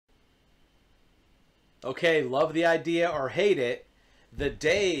Okay, love the idea or hate it, the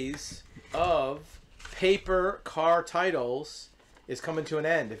days of paper car titles is coming to an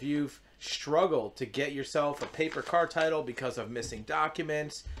end. If you've struggled to get yourself a paper car title because of missing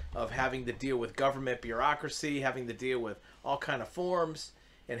documents, of having to deal with government bureaucracy, having to deal with all kind of forms,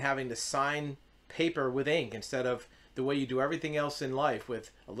 and having to sign paper with ink instead of the way you do everything else in life with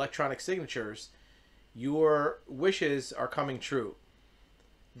electronic signatures, your wishes are coming true.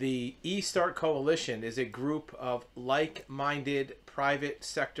 The eStart Coalition is a group of like-minded private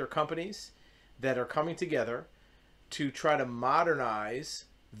sector companies that are coming together to try to modernize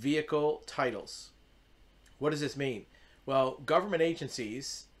vehicle titles. What does this mean? Well, government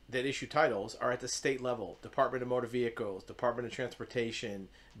agencies that issue titles are at the state level. Department of Motor Vehicles, Department of Transportation,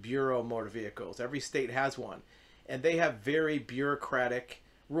 Bureau of Motor Vehicles. Every state has one. And they have very bureaucratic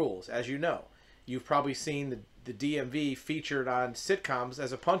rules, as you know. You've probably seen the DMV featured on sitcoms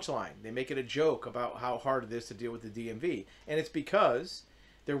as a punchline. They make it a joke about how hard it is to deal with the DMV. And it's because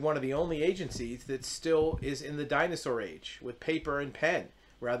they're one of the only agencies that still is in the dinosaur age with paper and pen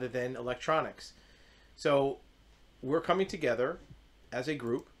rather than electronics. So we're coming together as a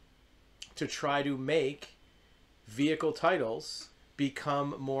group to try to make vehicle titles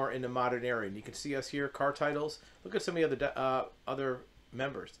become more in the modern era. And you can see us here, car titles. Look at some of the other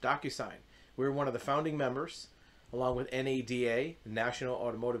members. DocuSign. We're one of the founding members, along with NADA, the National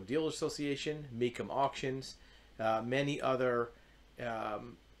Automotive Dealers Association, Mecum Auctions, many other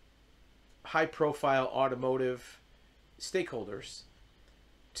high-profile automotive stakeholders,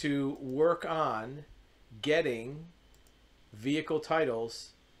 to work on getting vehicle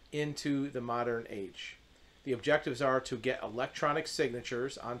titles into the modern age. The objectives are to get electronic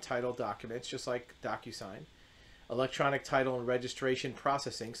signatures on title documents, just like DocuSign, electronic title and registration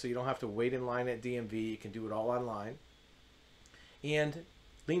processing, so you don't have to wait in line at DMV, you can do it all online, and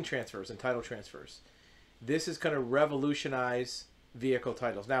lien transfers and title transfers. This is going to revolutionize vehicle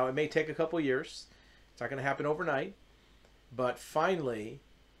titles. Now, it may take a couple years. It's not going to happen overnight, but finally,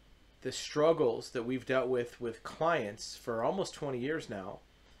 the struggles that we've dealt with clients for almost 20 years now,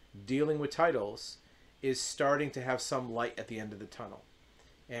 dealing with titles, is starting to have some light at the end of the tunnel.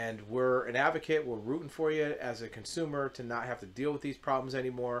 And we're an advocate. We're rooting for you as a consumer to not have to deal with these problems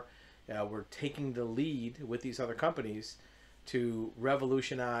anymore. We're taking the lead with these other companies to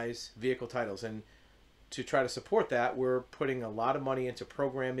revolutionize vehicle titles. And to try to support that, we're putting a lot of money into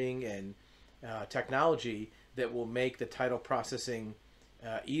programming and technology that will make the title processing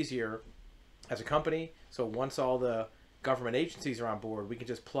easier as a company. So once all the government agencies are on board, we can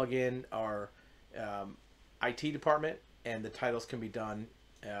just plug in our IT department and the titles can be done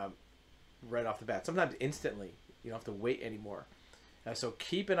right off the bat. Sometimes instantly. You don't have to wait anymore. So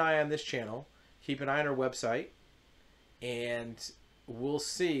keep an eye on this channel. Keep an eye on our website. And we'll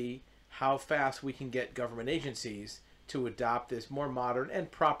see how fast we can get government agencies to adopt this more modern and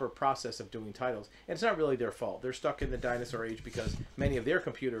proper process of doing titles. And it's not really their fault. They're stuck in the dinosaur age because many of their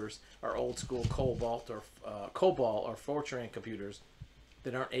computers are old school COBOL or Fortran computers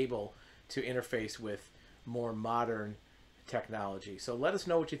that aren't able to interface with more modern technology. So let us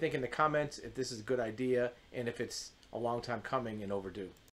know what you think in the comments, if this is a good idea and if it's a long time coming and overdue.